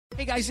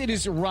Hey guys, it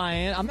is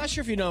Ryan. I'm not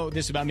sure if you know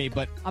this about me,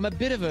 but I'm a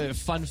bit of a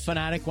fun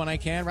fanatic when I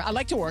can. I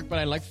like to work, but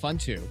I like fun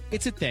too.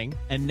 It's a thing.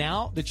 And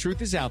now the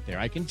truth is out there.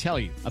 I can tell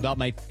you about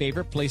my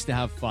favorite place to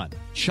have fun.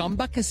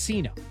 Chumba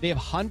Casino. They have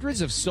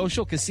hundreds of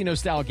social casino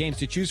style games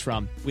to choose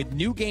from with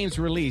new games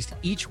released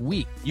each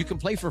week. You can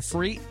play for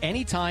free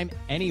anytime,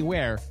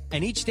 anywhere.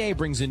 And each day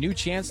brings a new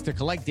chance to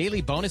collect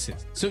daily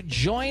bonuses. So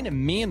join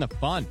me in the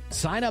fun.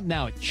 Sign up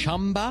now at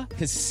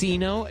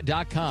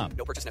ChumbaCasino.com.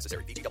 No purchase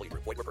necessary. VGW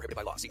Group. Void where prohibited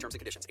by law. See terms and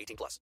conditions.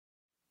 18+.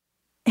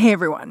 Hey,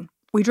 everyone.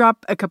 We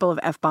drop a couple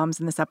of F-bombs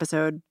in this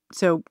episode,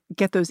 so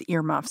get those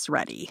earmuffs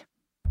ready.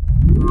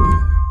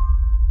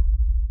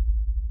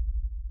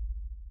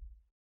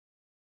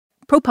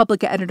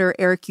 ProPublica editor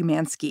Eric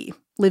Umansky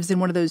lives in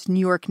one of those New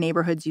York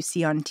neighborhoods you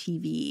see on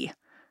TV,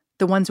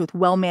 the ones with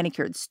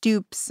well-manicured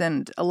stoops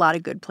and a lot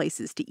of good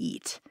places to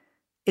eat.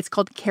 It's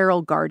called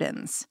Carroll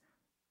Gardens.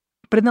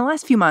 But in the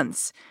last few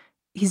months,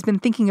 he's been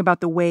thinking about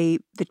the way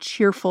the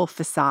cheerful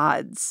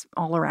facades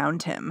all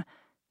around him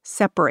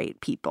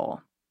separate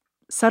people,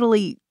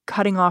 subtly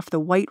cutting off the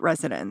white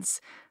residents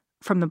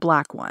from the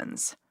black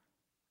ones.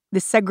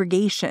 This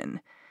segregation,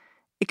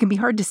 it can be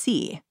hard to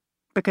see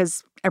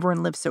because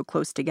everyone lives so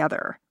close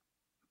together.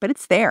 But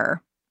it's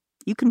there.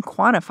 You can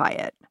quantify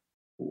it.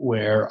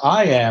 Where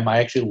I am, I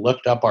actually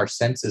looked up our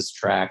census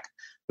tract,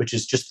 which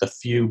is just a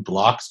few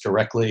blocks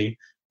directly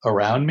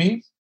around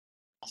me.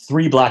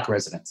 3 black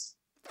residents.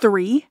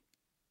 3?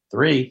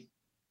 3.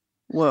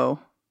 Whoa.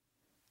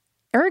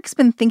 Eric's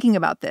been thinking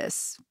about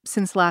this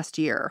since last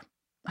year,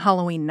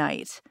 Halloween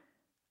night.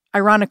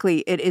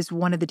 Ironically, it is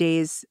one of the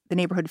days the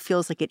neighborhood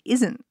feels like it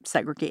isn't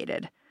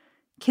segregated.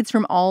 Kids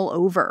from all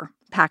over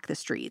pack the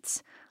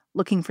streets,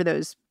 looking for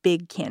those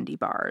big candy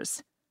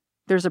bars.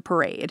 There's a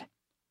parade.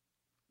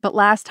 But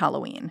last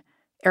Halloween,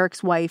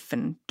 Eric's wife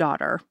and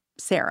daughter,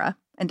 Sarah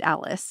and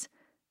Alice,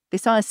 they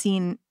saw a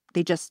scene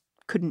they just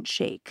couldn't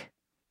shake.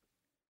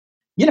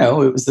 You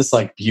know, it was this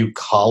like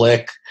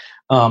bucolic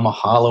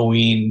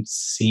Halloween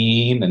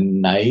scene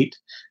and night.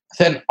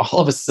 Then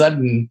all of a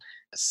sudden,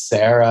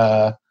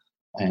 Sarah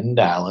and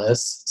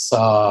Alice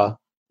saw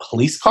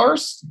police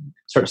cars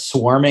sort of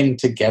swarming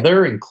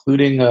together,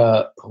 including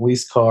a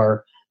police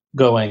car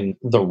going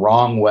the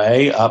wrong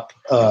way up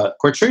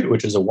Court Street,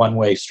 which is a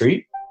one-way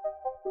street.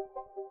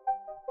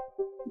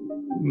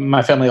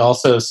 My family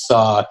also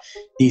saw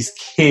these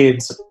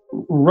kids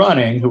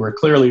running who were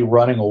clearly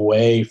running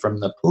away from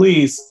the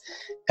police.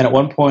 And at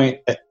one point,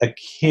 a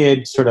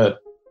kid sort of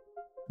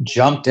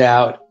jumped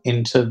out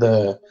into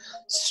the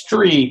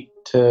street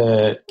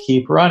to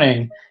keep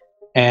running.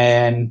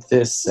 And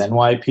this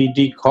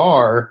NYPD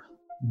car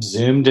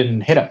zoomed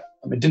and hit him.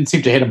 I mean, it didn't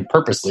seem to hit him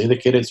purposely. The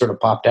kid had sort of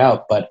popped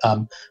out, but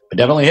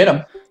definitely hit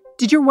him.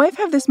 Did your wife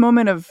have this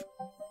moment of,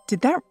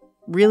 did that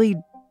really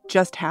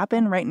just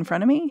happen right in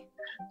front of me?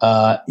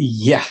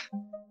 Yeah.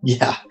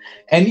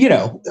 And, you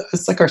know,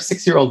 it's like our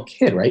 6-year-old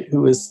kid, right?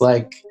 Who is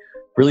like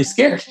really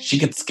scared. She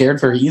gets scared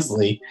very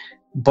easily.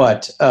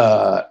 But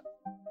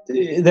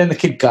then the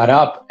kid got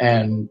up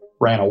and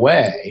ran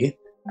away,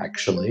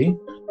 actually.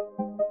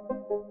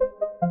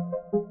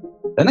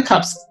 Then the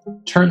cops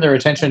turned their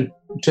attention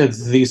to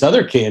these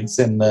other kids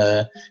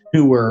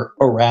who were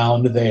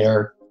around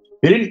there.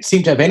 They didn't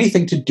seem to have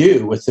anything to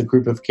do with the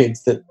group of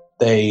kids that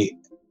they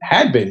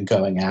had been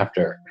going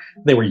after.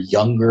 They were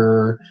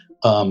younger.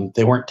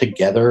 They weren't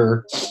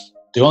together.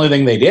 The only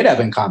thing they did have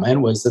in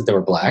common was that they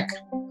were black.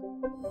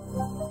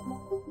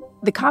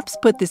 The cops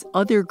put this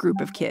other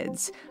group of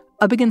kids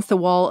up against the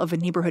wall of a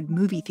neighborhood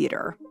movie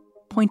theater,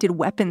 pointed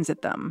weapons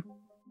at them.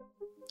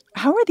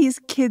 How are these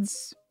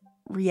kids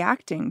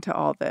reacting to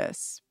all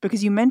this?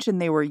 Because you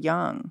mentioned they were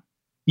young.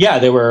 Yeah,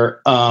 they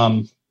were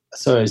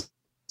so as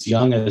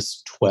young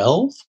as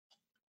 12.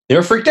 They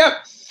were freaked out.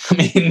 I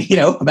mean, you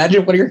know,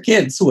 imagine one of your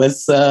kids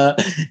was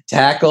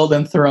tackled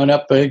and thrown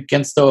up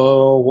against the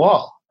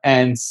wall.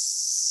 And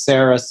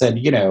Sarah said,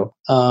 you know,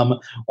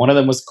 one of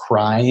them was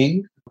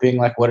crying, being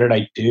like, what did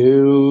I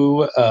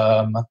do?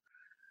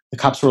 The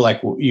cops were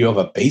like, well, you have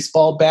a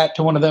baseball bat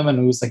to one of them? And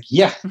he was like,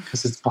 yeah,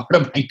 because it's part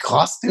of my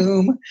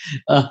costume.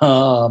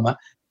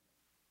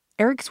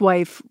 Eric's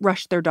wife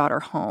rushed their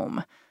daughter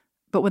home.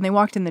 But when they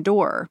walked in the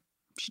door,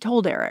 she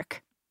told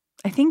Eric,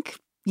 I think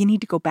you need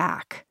to go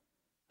back.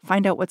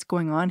 Find out what's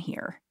going on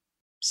here.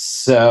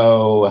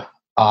 So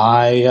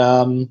I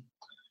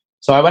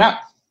went out.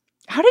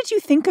 How did you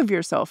think of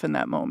yourself in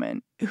that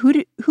moment?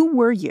 Who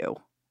were you?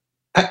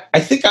 I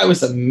think I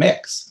was a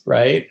mix,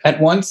 right?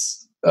 At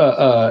once,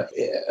 a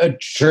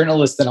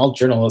journalist, and all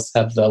journalists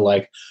have the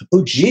like,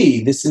 oh,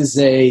 gee, this is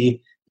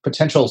a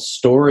potential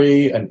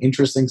story, an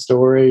interesting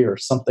story or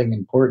something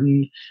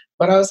important.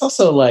 But I was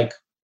also like,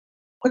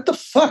 what the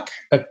fuck?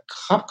 A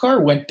cop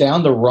car went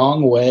down the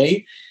wrong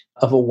way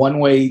of a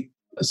one-way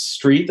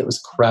street that was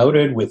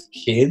crowded with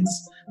kids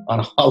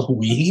on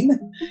Halloween,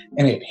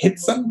 and it hit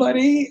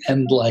somebody,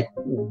 and like,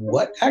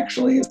 what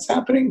actually is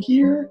happening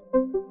here?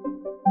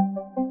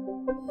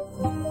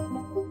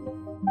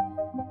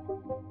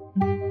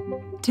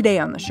 Today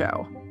on the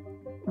show,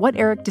 what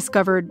Eric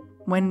discovered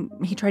when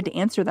he tried to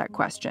answer that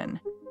question.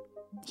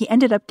 He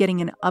ended up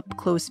getting an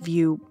up-close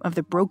view of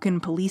the broken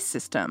police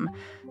system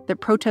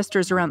that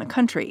protesters around the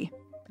country,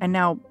 and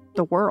now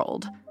the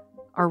world,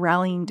 are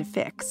rallying to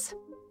fix.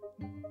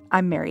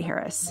 I'm Mary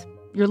Harris.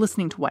 You're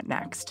listening to What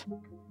Next?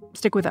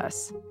 Stick with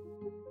us.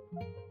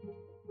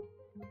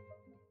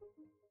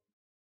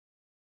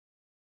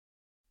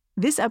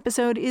 This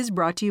episode is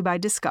brought to you by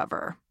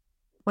Discover.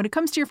 When it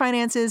comes to your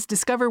finances,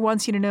 Discover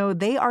wants you to know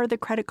they are the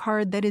credit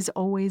card that is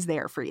always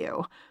there for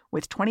you.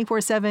 With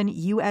 24/7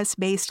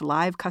 U.S.-based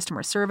live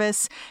customer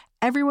service,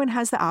 everyone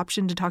has the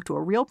option to talk to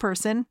a real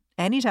person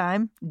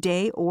anytime,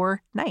 day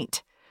or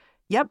night.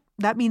 Yep,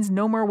 that means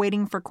no more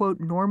waiting for, quote,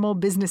 normal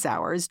business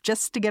hours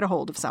just to get a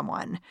hold of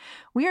someone.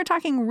 We are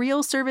talking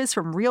real service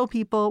from real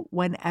people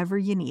whenever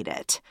you need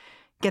it.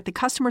 Get the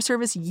customer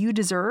service you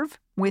deserve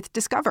with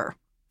Discover.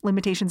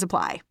 Limitations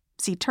apply.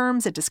 See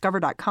terms at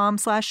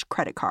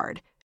discover.com/creditcard.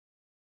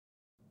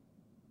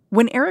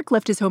 When Eric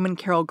left his home in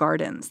Carroll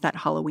Gardens that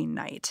Halloween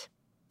night,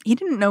 he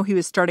didn't know he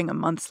was starting a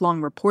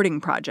months-long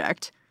reporting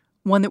project,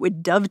 one that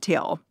would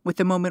dovetail with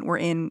the moment we're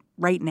in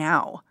right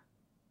now.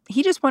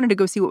 He just wanted to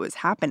go see what was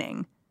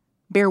happening,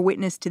 bear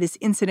witness to this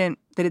incident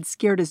that had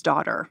scared his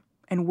daughter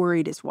and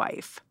worried his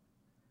wife.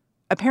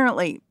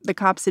 Apparently, the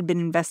cops had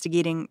been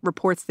investigating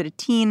reports that a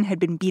teen had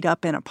been beat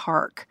up in a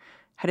park,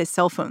 had his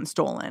cell phone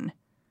stolen.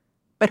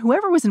 But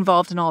whoever was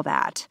involved in all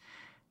that,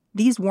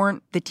 these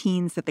weren't the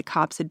teens that the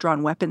cops had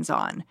drawn weapons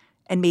on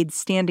and made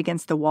stand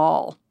against the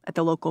wall at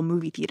the local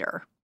movie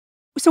theater.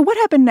 So what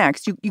happened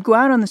next? You go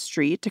out on the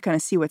street to kind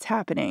of see what's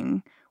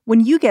happening. When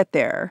you get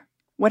there,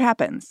 what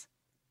happens?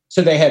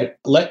 So they had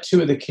let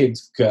two of the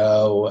kids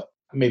go,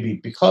 maybe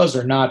because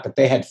or not, but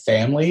they had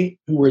family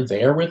who were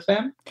there with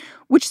them.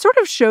 Which sort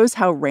of shows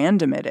how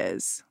random it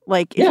is.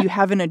 Like, if you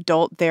have an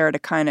adult there to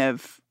kind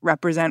of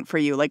represent for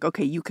you, like,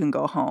 okay, you can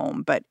go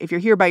home. But if you're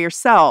here by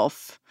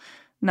yourself,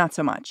 not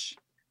so much.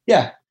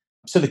 Yeah.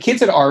 So the kids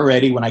had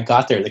already, when I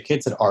got there, the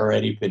kids had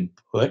already been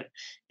put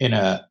in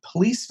a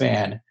police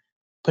van.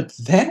 But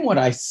then what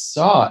I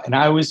saw, and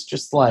I was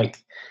just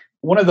like,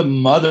 one of the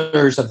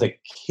mothers of the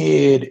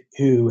kid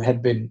who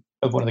had been,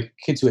 of one of the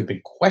kids who had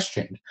been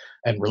questioned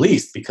and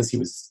released because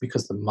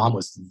the mom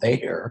was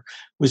there,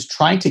 was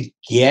trying to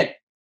get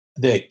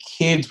the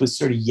kids, was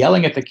sort of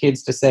yelling at the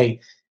kids to say,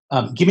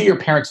 give me your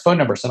parents' phone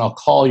numbers and I'll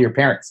call your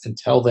parents and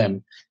tell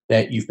them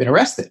that you've been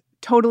arrested.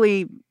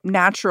 Totally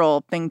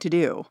natural thing to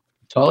do.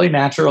 Totally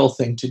natural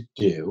thing to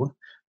do.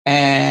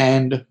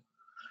 And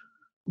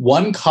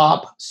one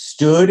cop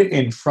stood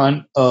in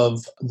front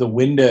of the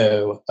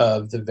window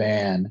of the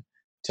van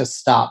to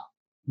stop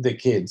the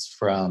kids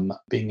from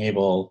being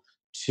able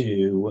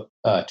to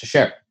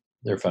share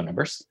their phone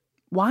numbers.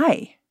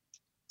 Why?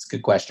 It's a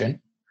good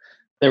question.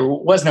 There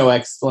was no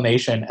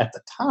explanation at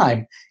the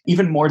time.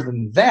 Even more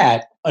than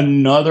that,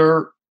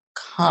 another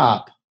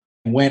cop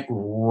went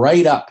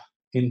right up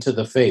into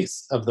the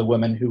face of the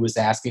woman who was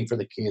asking for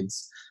the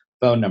kids'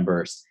 phone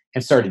numbers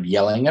and started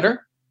yelling at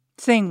her.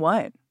 Saying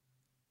what?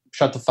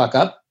 Shut the fuck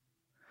up.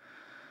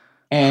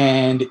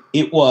 And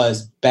it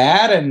was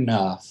bad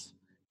enough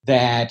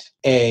that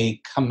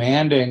a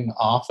commanding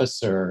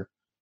officer,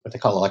 what they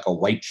call it, like a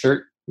white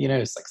shirt,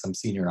 it's like some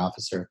senior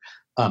officer.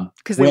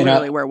 Because they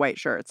literally wear white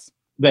shirts.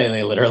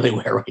 They literally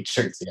wear white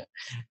shirts, yeah.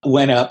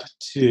 Went up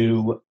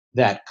to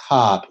that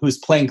cop, who's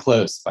plain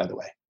clothes, by the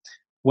way,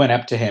 went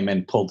up to him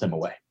and pulled him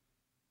away.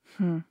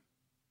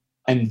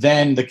 And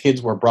then the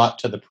kids were brought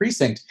to the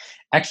precinct.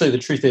 Actually, the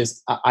truth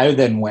is, I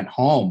then went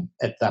home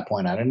at that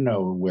point. I didn't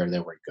know where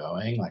they were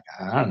going. Like,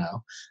 I don't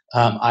know.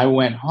 I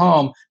went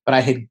home, but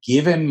I had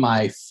given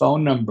my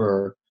phone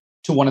number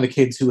to one of the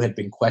kids who had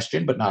been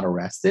questioned but not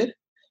arrested.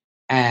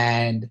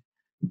 And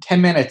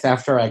 10 minutes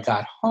after I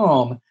got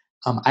home,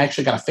 I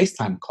actually got a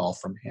FaceTime call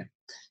from him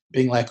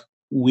being like,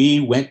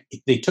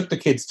 they took the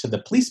kids to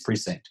the police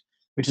precinct,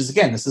 which is,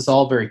 again, this is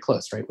all very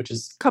close, right? Which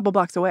is a couple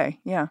blocks away.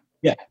 Yeah.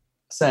 Yeah.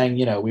 Saying,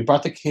 they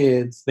brought the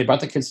kids to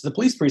the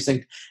police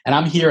precinct and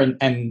I'm here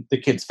and the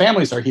kids'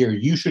 families are here.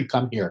 You should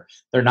come here.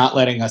 They're not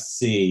letting us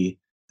see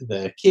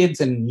the kids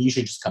and you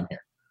should just come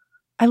here.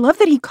 I love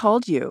that he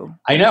called you.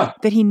 I know.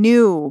 That he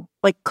knew,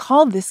 like,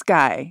 call this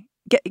guy.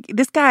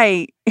 This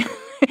guy,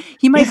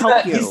 he might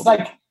help you.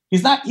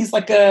 He's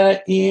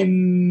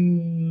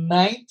in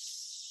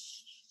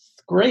 9th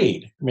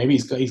grade. Maybe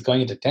he's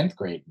going into 10th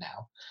grade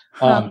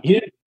now.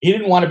 He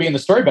didn't want to be in the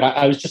story, but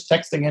I was just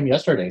texting him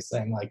yesterday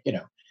saying, like,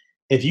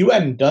 if you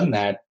hadn't done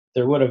that,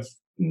 there would have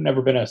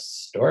never been a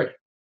story.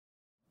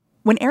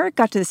 When Eric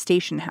got to the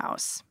station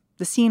house,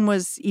 the scene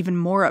was even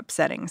more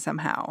upsetting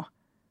somehow.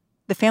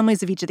 The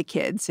families of each of the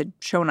kids had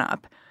shown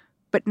up,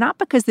 but not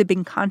because they'd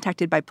been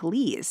contacted by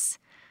police.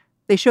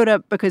 They showed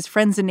up because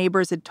friends and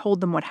neighbors had told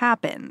them what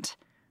happened.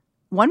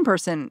 One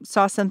person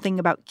saw something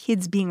about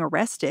kids being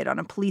arrested on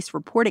a police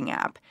reporting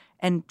app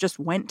and just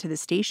went to the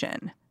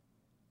station.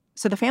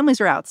 So the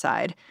families are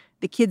outside,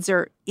 the kids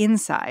are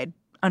inside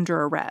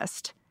under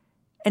arrest,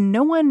 and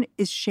no one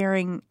is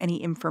sharing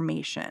any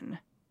information.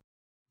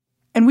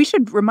 And we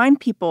should remind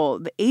people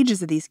the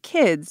ages of these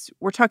kids.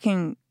 We're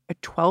talking a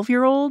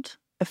 12-year-old,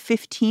 a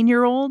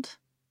 15-year-old.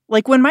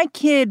 Like, when my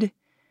kid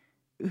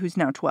who's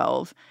now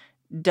 12,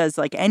 does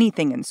like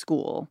anything in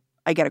school,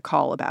 I get a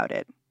call about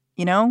it.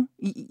 You know,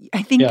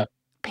 I think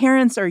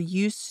parents are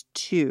used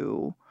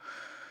to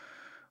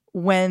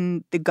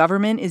when the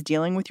government is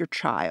dealing with your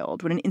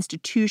child, when an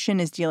institution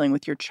is dealing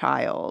with your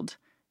child,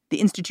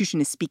 the institution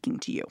is speaking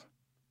to you.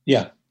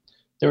 Yeah.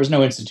 There was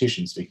no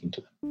institution speaking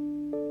to them.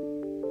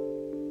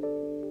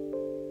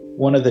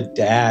 One of the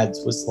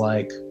dads was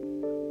like,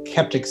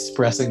 kept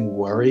expressing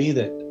worry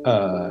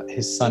that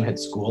his son had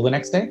school the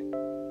next day.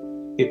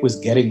 It was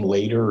getting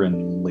later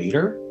and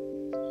later.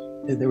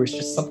 There was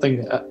just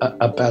something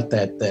about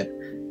that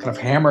kind of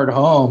hammered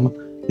home.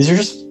 These are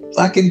just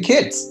fucking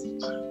kids,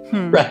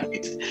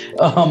 right?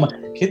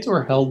 Kids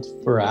were held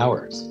for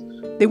hours.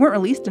 They weren't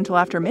released until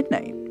after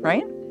midnight,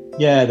 right?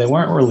 Yeah, they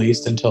weren't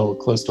released until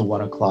close to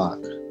 1 o'clock.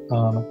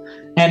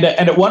 And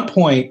at one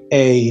point,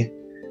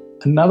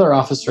 another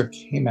officer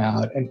came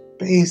out and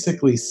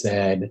basically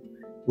said,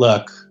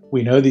 look,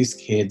 we know these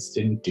kids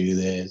didn't do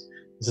this.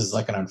 This is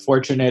like an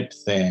unfortunate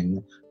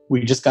thing.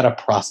 We just got to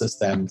process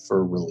them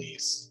for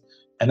release.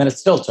 And then it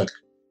still took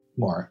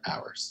more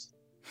hours.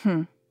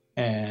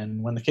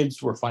 And when the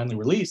kids were finally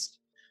released,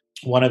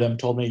 one of them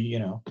told me,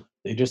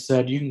 they just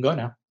said, you can go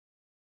now.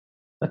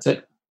 That's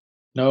it.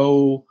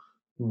 No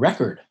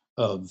record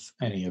of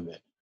any of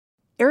it.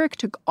 Eric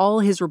took all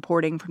his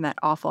reporting from that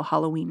awful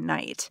Halloween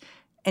night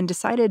and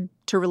decided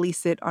to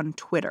release it on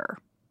Twitter,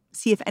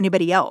 see if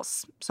anybody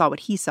else saw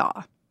what he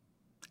saw.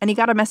 And he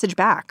got a message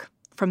back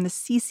from the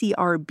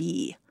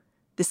CCRB,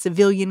 the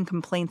Civilian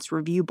Complaints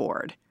Review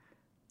Board.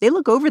 They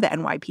look over the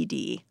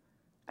NYPD,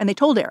 and they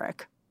told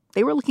Eric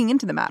they were looking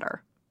into the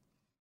matter.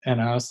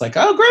 And I was like,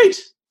 oh, great.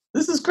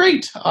 This is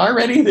great.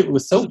 Already, it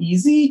was so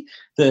easy.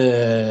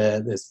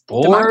 This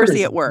board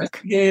democracy at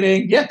work.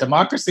 Yeah,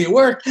 democracy at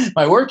work.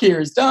 My work here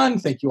is done.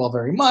 Thank you all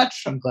very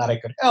much. I'm glad I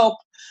could help.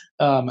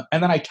 And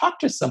then I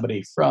talked to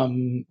somebody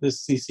from the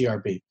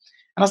CCRB. And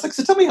I was like,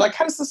 so tell me,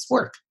 how does this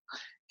work?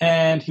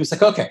 And he was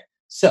like, okay,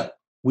 so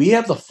we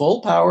have the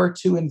full power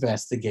to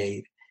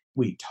investigate.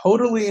 We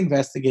totally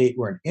investigate.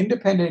 We're an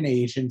independent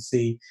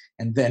agency.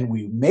 And then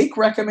we make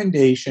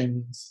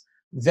recommendations.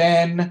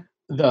 Then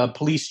the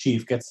police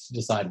chief gets to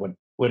decide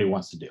what he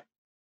wants to do.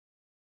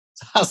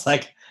 So I was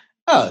like,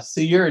 oh,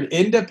 so you're an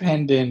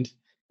independent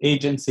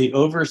agency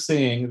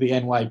overseeing the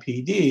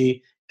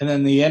NYPD, and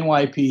then the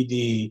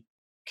NYPD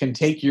can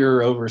take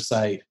your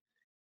oversight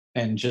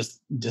and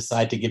just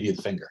decide to give you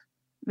the finger.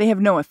 They have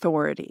no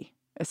authority,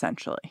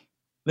 essentially.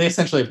 They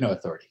essentially have no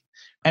authority.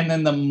 And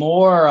then the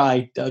more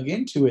I dug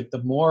into it,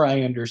 the more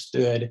I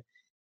understood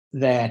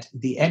that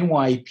the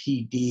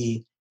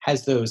NYPD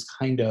has those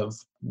kind of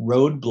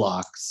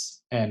roadblocks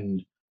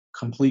and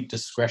complete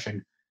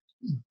discretion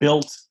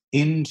built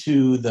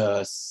into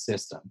the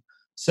system.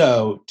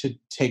 So to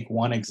take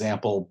one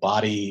example,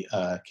 body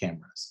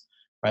cameras,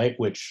 right,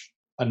 which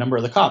a number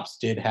of the cops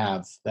did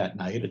have that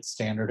night. It's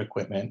standard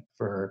equipment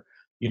for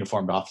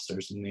uniformed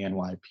officers in the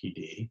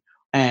NYPD.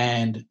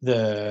 And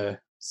the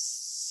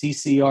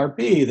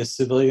CCRB, the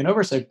Civilian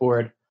Oversight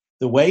Board,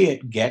 the way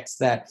it gets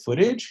that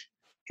footage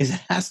is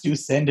it has to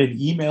send an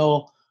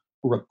email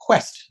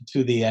request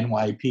to the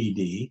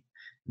NYPD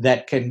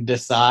that can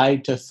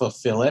decide to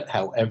fulfill it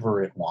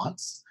however it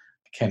wants,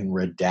 can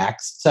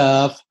redact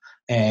stuff,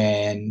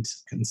 and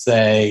can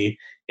say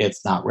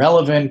it's not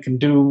relevant, can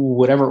do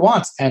whatever it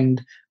wants,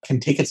 and can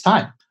take its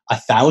time.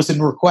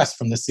 1,000 requests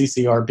from the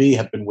CCRB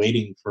have been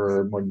waiting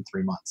for more than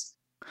 3 months.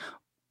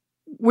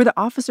 Were the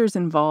officers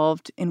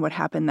involved in what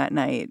happened that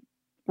night?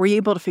 Were you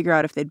able to figure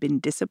out if they'd been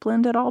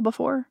disciplined at all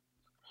before?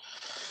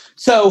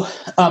 So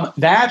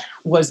that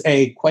was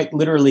quite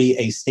literally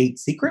a state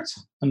secret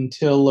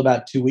until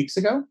about 2 weeks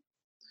ago.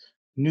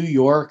 New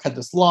York had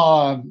this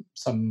law,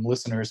 some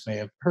listeners may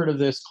have heard of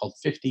this, called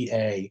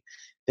 50A,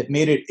 that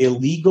made it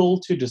illegal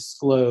to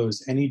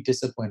disclose any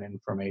discipline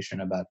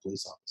information about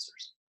police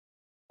officers.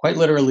 Quite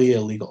literally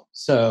illegal.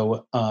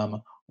 So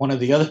one of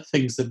the other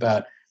things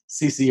about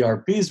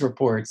CCRB's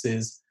reports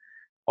is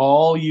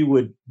all you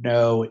would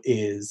know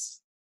is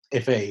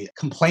if a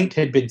complaint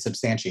had been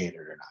substantiated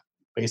or not.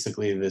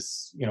 Basically,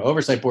 this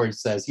oversight board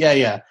says,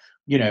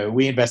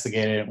 we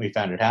investigated it and we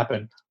found it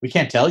happened. We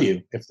can't tell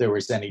you if there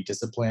was any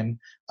discipline.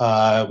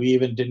 We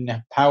even didn't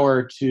have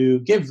power to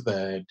give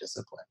the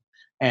discipline.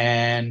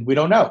 And we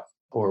don't know,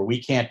 or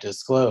we can't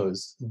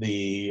disclose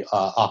the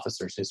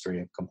officer's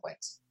history of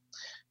complaints.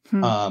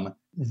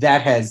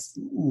 That has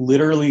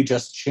literally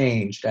just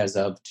changed as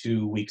of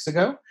 2 weeks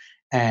ago.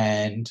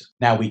 And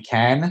now we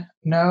can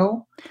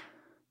know.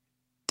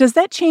 Does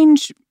that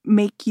change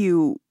make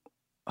you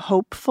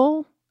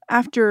hopeful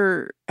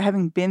after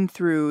having been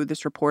through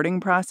this reporting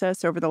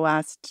process over the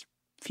last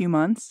few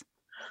months?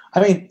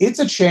 I mean, it's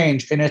a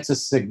change, and it's a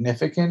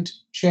significant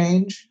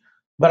change.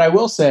 But I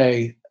will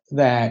say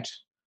that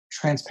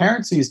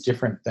transparency is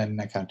different than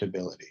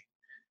accountability.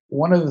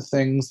 One of the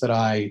things that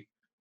I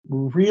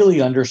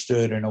really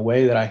understood in a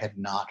way that I had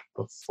not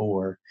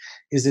before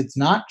is it's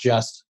not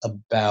just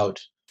about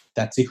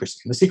that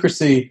secrecy. The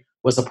secrecy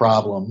was a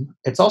problem.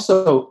 It's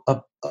also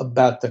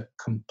about the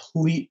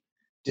complete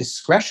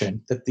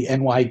discretion that the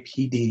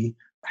NYPD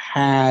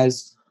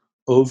has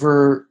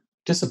over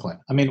discipline.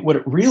 I mean, what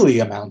it really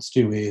amounts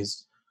to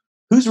is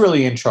who's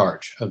really in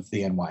charge of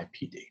the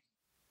NYPD?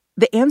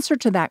 The answer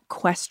to that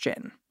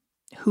question,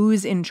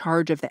 who's in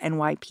charge of the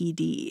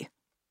NYPD,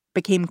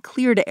 became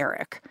clear to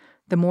Eric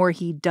the more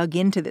he dug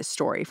into this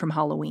story from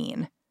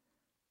Halloween.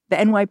 The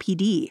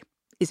NYPD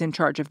is in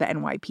charge of the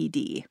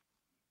NYPD.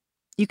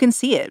 You can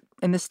see it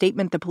in the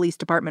statement the police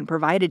department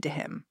provided to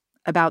him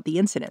about the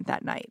incident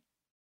that night.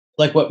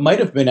 Like, what might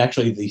have been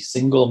actually the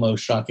single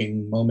most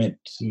shocking moment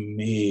to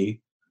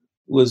me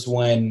was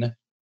when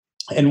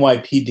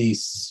NYPD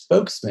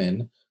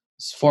spokesman,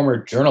 this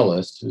former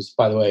journalist, who's,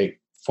 by the way,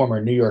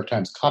 former New York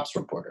Times cops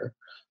reporter,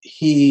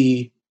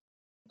 he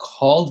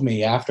called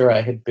me after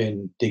I had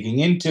been digging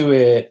into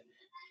it,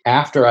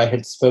 after I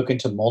had spoken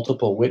to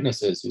multiple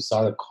witnesses who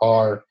saw the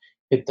car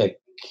hit the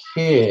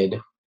kid,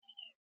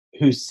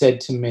 who said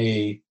to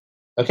me,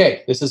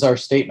 okay, this is our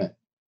statement.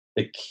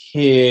 The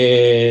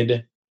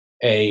kid,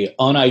 a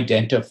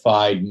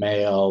unidentified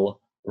male,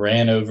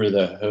 ran over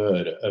the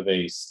hood of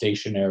a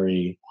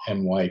stationary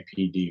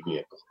NYPD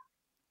vehicle.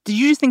 Did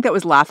you just think that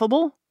was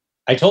laughable?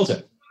 I told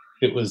him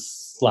it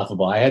was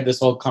laughable. I had this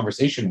whole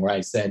conversation where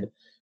I said,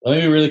 let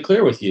me be really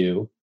clear with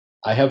you.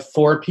 I have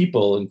 4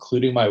 people,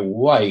 including my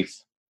wife,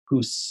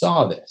 who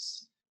saw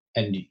this.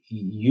 And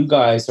you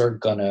guys are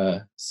going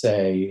to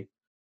say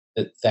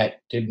that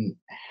that didn't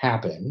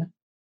happen.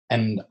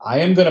 And I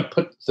am going to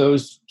put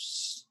those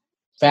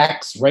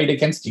facts right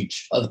against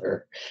each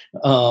other.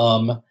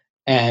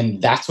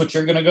 And that's what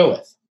you're going to go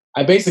with.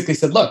 I basically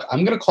said, look,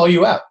 I'm going to call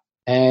you out.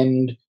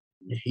 And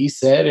he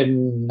said,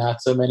 in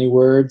not so many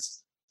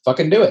words,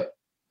 fucking do it.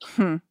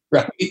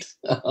 Right.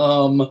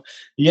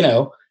 You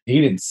know,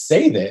 he didn't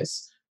say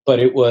this, but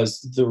it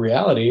was the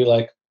reality.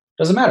 Like,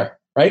 doesn't matter.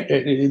 Right.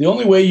 The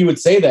only way you would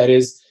say that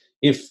is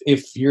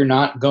if you're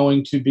not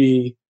going to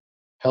be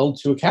held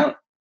to account.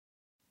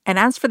 And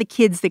as for the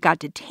kids that got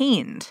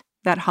detained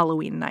that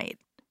Halloween night,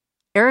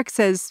 Eric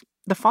says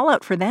the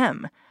fallout for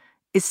them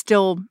is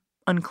still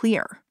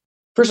unclear.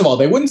 First of all,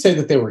 they wouldn't say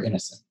that they were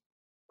innocent,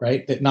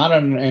 right? That not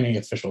in any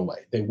official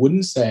way. They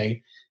wouldn't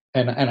say,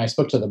 and I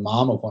spoke to the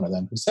mom of one of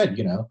them who said,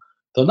 you know,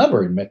 they'll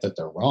never admit that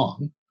they're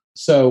wrong.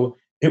 So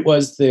it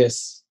was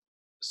this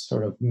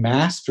sort of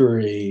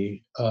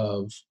mastery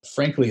of,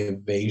 frankly,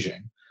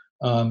 evasion.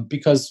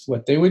 Because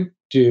what they would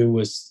do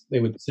was they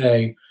would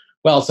say,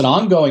 well, it's an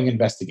ongoing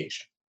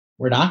investigation.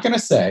 We're not going to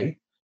say.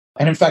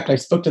 And in fact, I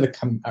spoke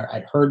to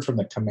I heard from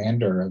the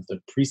commander of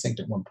the precinct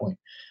at one point,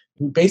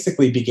 who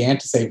basically began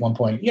to say at one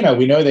point, you know,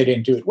 we know they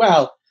didn't do it.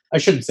 Well, I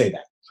shouldn't say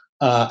that.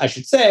 I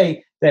should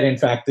say that, in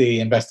fact, the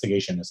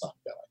investigation is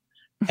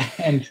ongoing.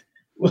 And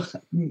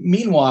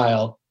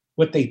meanwhile,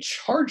 what they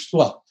charged,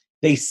 well,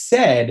 they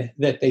said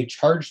that they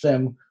charged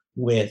them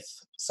with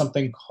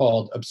something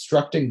called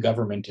obstructing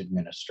government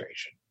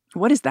administration.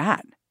 What is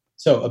that?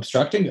 So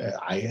obstructing,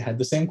 I had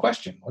the same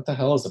question. What the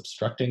hell is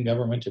obstructing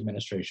government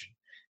administration?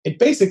 It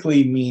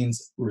basically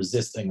means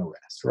resisting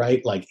arrest,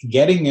 right? Like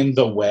getting in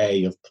the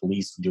way of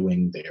police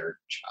doing their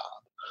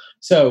job.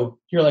 So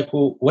you're like,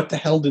 well, what the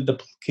hell did the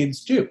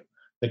kids do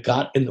that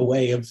got in the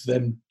way of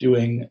them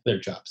doing their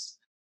jobs?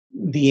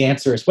 The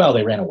answer is, well,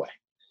 they ran away.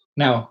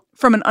 Now,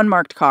 from an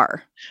unmarked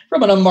car.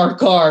 From an unmarked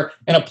car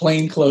and a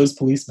plainclothes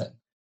policeman,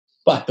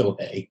 by the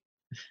way.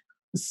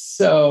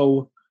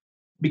 So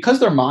because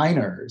they're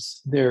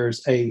minors,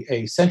 there's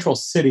a central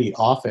city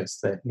office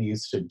that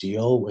needs to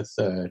deal with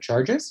the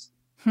charges.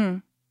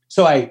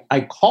 So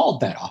I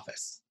called that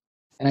office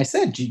and I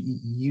said,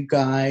 you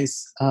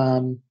guys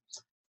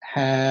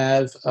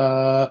have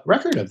a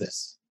record of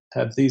this?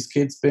 Have these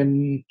kids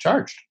been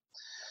charged?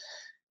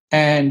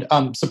 And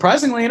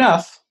surprisingly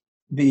enough,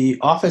 the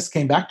office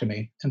came back to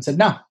me and said,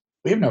 no,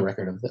 we have no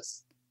record of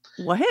this.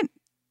 What?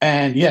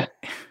 And yeah.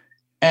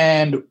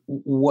 And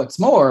what's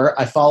more,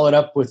 I followed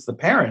up with the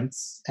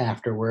parents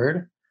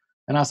afterward.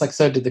 And I was like,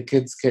 so did the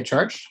kids get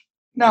charged?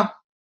 No,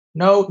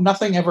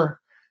 nothing ever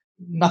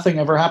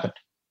happened.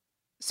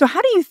 So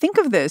how do you think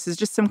of this? As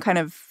just some kind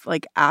of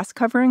like ass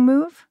covering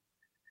move?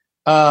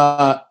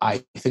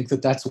 I think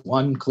that that's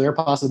one clear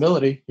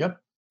possibility.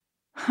 Yep.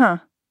 Huh.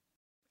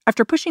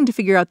 After pushing to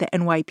figure out the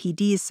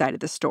NYPD's side of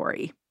the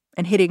story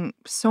and hitting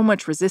so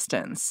much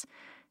resistance,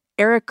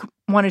 Eric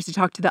wanted to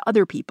talk to the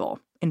other people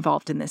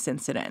involved in this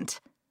incident,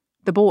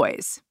 the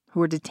boys who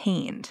were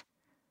detained.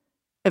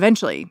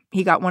 Eventually,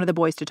 he got one of the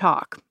boys to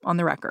talk, on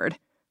the record,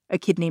 a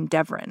kid named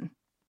Devrin.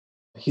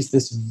 He's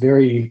this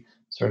very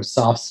sort of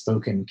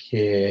soft-spoken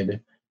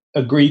kid,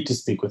 agreed to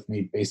speak with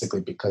me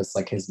basically because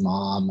like his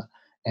mom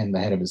and the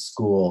head of his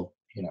school,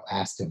 you know,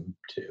 asked him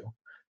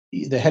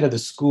to. The head of the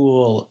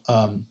school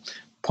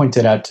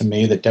pointed out to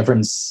me that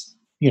Devrin's,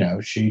 you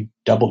know, she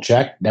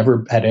double-checked,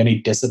 never had any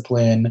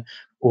discipline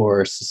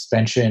or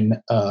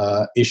suspension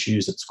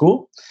issues at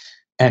school.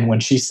 And when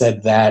she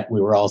said that, we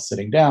were all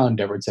sitting down.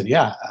 Devrin said,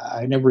 yeah,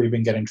 I never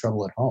even get in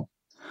trouble at home.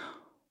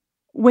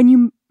 When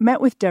you met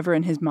with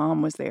Devrin, his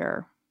mom was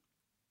there.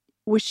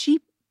 Was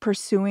she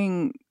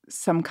pursuing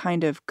some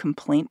kind of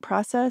complaint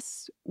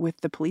process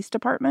with the police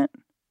department?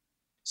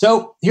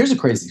 So here's a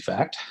crazy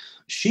fact.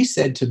 She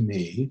said to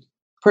me,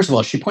 first of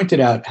all, she pointed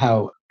out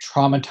how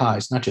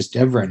traumatized not just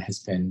Devrin has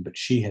been, but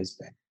she has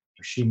been.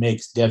 She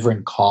makes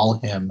Devrin call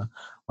him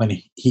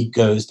when he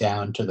goes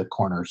down to the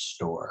corner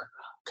store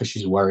because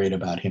she's worried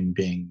about him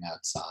being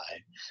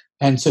outside.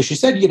 And so she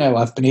said,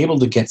 I've been able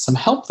to get some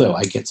help, though.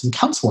 I get some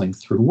counseling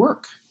through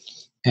work.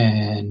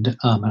 And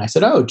I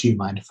said, oh, do you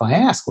mind if I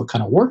ask what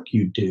kind of work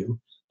you do?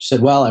 She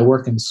said, well, I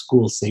work in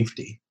school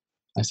safety.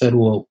 I said,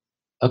 well,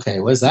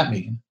 okay, what does that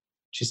mean?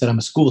 She said, I'm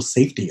a school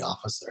safety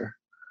officer.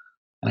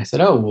 And I said,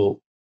 oh,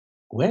 well,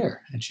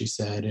 where? And she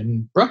said,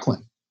 in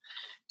Brooklyn.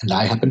 And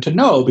I happen to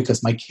know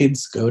because my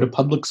kids go to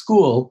public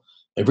school.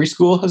 Every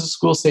school has a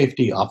school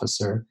safety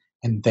officer,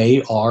 and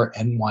they are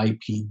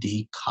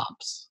NYPD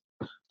cops.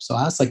 So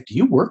I was like, do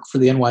you work for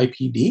the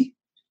NYPD?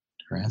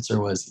 Her answer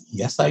was,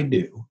 yes, I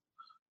do.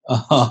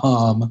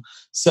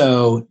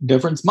 So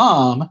Devrin's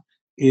mom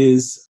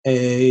is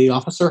a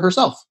officer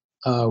herself,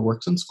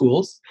 works in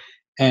schools,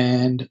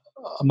 and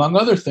among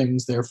other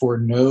things, therefore,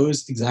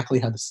 knows exactly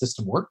how the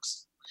system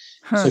works.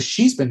 So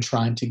she's been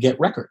trying to get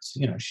records.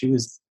 She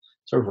was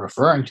sort of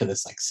referring to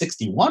this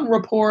 61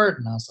 report.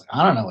 And I was like,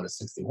 I don't know what a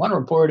 61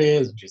 report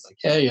is. And she's like,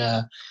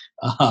 yeah.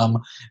 I'm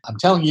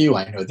telling you,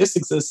 I know this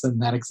exists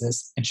and that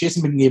exists. And she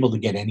hasn't been able to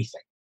get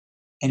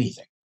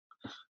anything.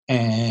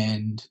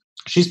 And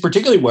she's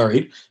particularly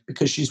worried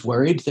because she's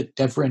worried that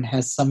Devrin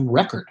has some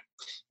record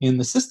in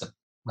the system,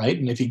 right?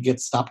 And if he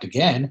gets stopped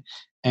again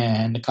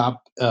and the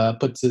cop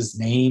puts his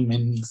name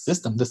in the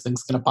system, this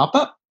thing's going to pop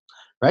up,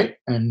 right?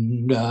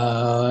 And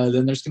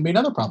then there's going to be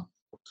another problem.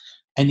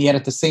 And yet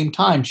at the same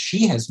time,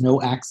 she has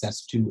no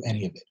access to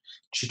any of it.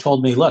 She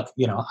told me, look,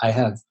 I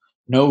have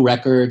no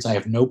records. I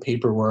have no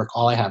paperwork.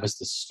 All I have is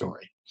this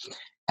story.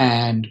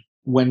 And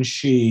when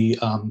she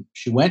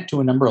went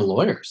to a number of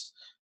lawyers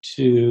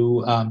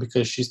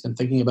because she's been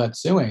thinking about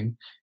suing,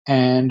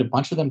 and a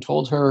bunch of them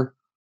told her,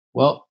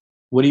 well,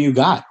 what do you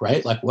got,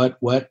 right? Like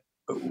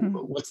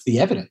what's the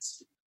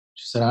evidence?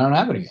 She said, I don't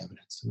have any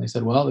evidence. And they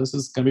said, well, this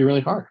is going to be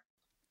really hard.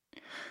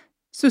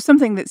 So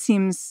something that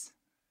seems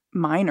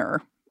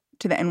minor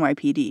to the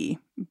NYPD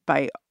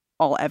by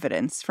all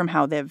evidence from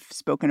how they've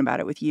spoken about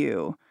it with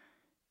you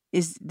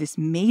is this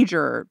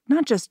major,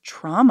 not just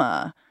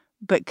trauma,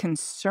 but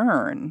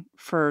concern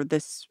for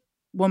this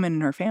woman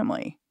and her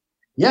family.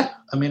 Yeah.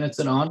 I mean, it's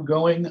an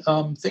ongoing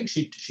thing.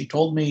 She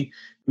told me,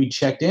 we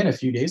checked in a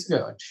few days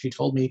ago, and she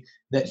told me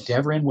that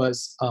Devrin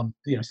was, so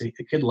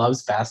the kid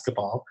loves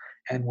basketball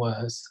and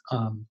was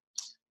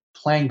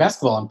playing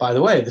basketball. And by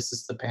the way, this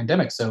is the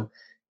pandemic. So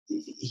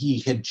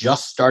he had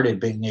just started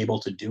being able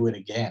to do it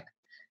again.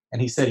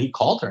 And he said he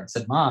called her and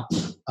said, Ma,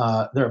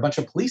 there are a bunch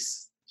of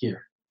police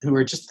here who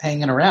are just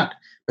hanging around.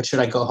 But should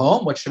I go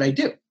home? What should I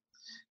do?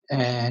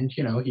 And,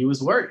 he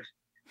was worried.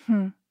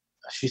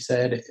 She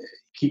said,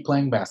 keep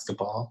playing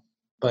basketball.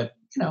 But,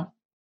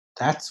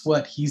 that's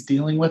what he's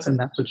dealing with, and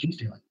that's what she's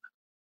dealing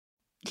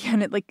with. Yeah,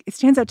 and it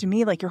stands out to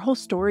me, your whole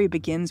story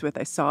begins with,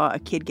 I saw a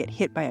kid get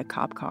hit by a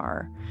cop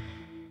car.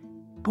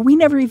 But we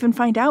never even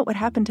find out what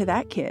happened to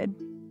that kid.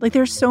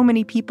 There's so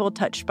many people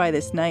touched by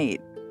this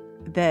night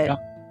that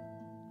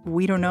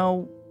we don't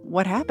know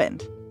what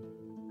happened.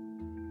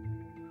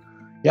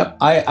 Yep.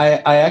 I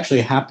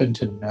actually happen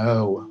to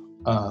know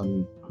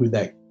who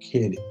that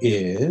kid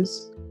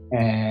is,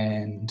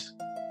 and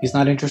he's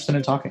not interested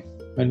in talking.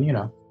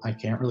 And, I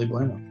can't really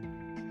blame him.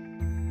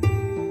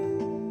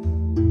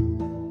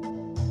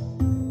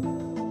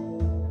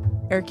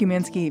 Eric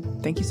Umansky,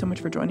 thank you so much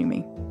for joining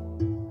me.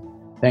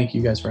 Thank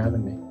you guys for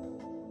having me.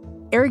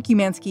 Eric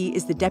Umansky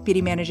is the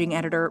deputy managing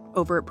editor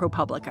over at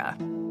ProPublica.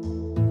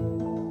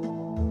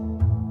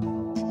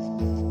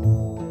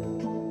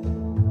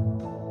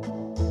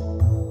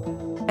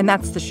 And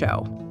that's the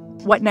show.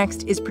 What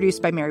Next is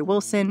produced by Mary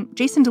Wilson,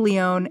 Jason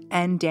DeLeon,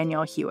 and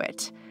Danielle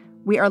Hewitt.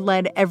 We are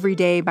led every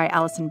day by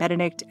Allison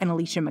Benedict and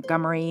Alicia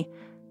Montgomery.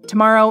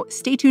 Tomorrow,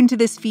 stay tuned to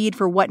this feed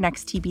for What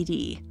Next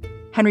TBD.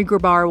 Henry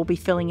Grabar will be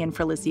filling in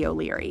for Lizzie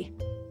O'Leary.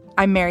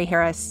 I'm Mary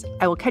Harris.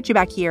 I will catch you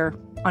back here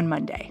on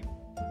Monday.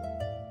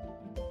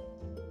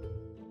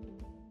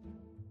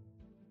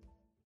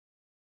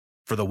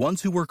 For the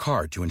ones who work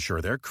hard to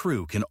ensure their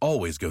crew can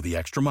always go the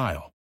extra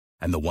mile,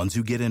 and the ones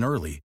who get in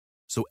early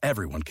so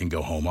everyone can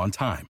go home on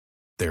time,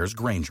 there's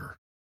Grainger,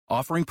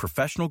 offering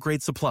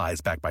professional-grade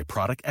supplies backed by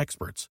product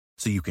experts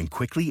so you can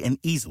quickly and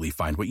easily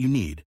find what you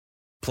need.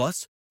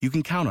 Plus, you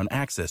can count on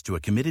access to a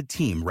committed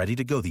team ready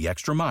to go the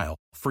extra mile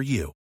for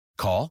you.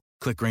 Call,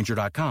 click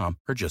Grainger.com,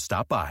 or just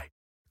stop by.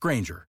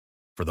 Grainger,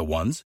 for the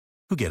ones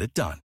who get it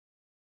done.